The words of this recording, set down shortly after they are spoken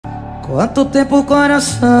Quanto tempo o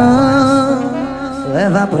coração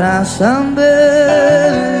leva pra saber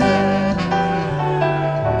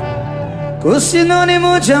que o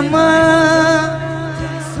sinônimo de amar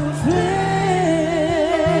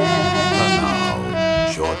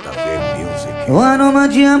o aroma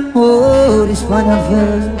de amor espalha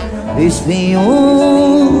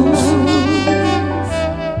espinhos.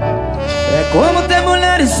 É como ter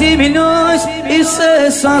mulheres e milhões e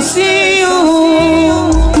ser sozinho.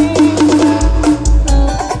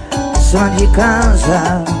 Só de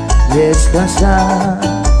casa descansar.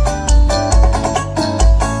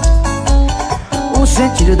 O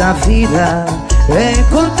sentido da vida é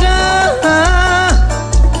encontrar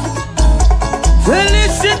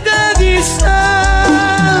felicidade estar.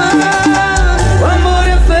 O amor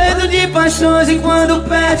é feito de paixões e quando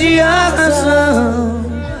perde a razão,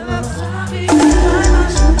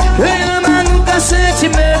 quem ama nunca sente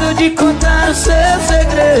medo de contar o seu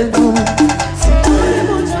segredo.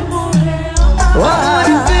 O amor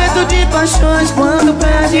é feito de paixões quando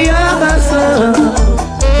perde a razão,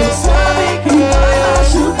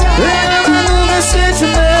 quem ama nunca sente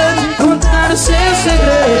medo de contar o seu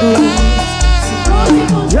segredo.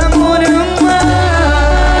 De amor é amar.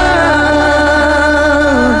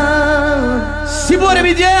 Simbora,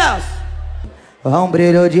 me diz. Há um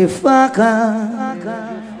brilho de faca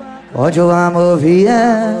onde o amor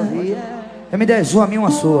vier. M10, uma minha,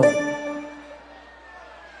 uma sua.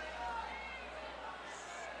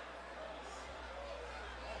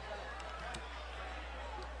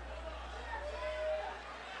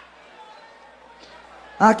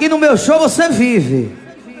 Aqui no meu show você vive.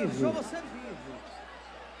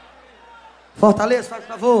 Fortaleza, faz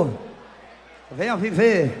favor. Venha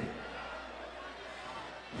viver.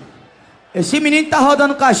 Esse menino tá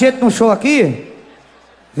rodando cachete no show aqui.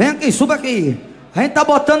 Vem aqui, suba aqui. A gente tá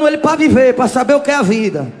botando ele pra viver, pra saber o que é a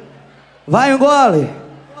vida. Vai, engole.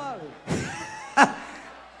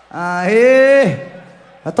 Aê.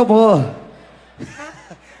 Já tomou.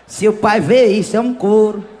 Se o pai vê isso, é um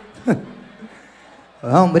couro.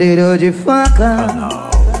 É um brilho de faca.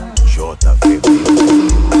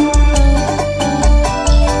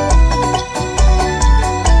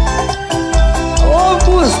 Ô,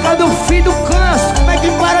 música do filho do câncer, como é que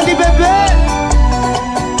para de beber?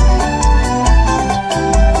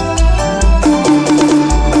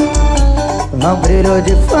 É um brilho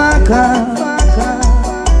de faca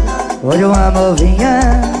onde o amor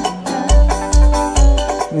vinha.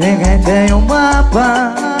 Ninguém tem um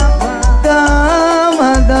mapa da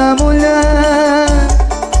alma da mulher.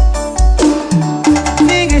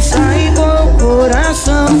 Ninguém sai com o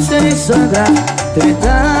coração sem sangrar,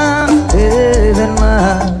 tentar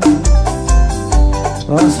revelar.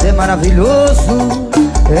 Você é maravilhoso,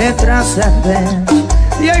 entra a serpente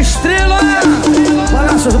e a estrela,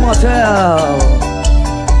 Palácio do Motel.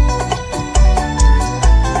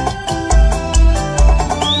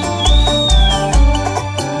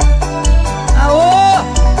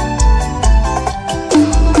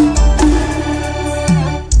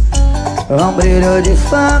 É um brilho de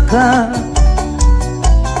faca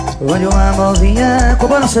onde o amor vinha.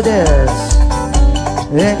 Comprando CDs.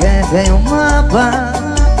 Ninguém tem um mapa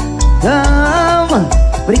da alma.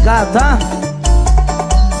 Obrigado, tá?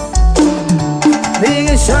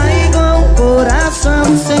 Ninguém sai com o coração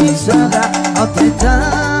sem sangrar ao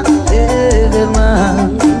tentar revelar.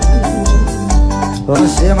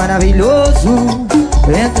 Você é maravilhoso,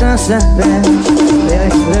 entra a serpente e a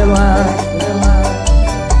estrela.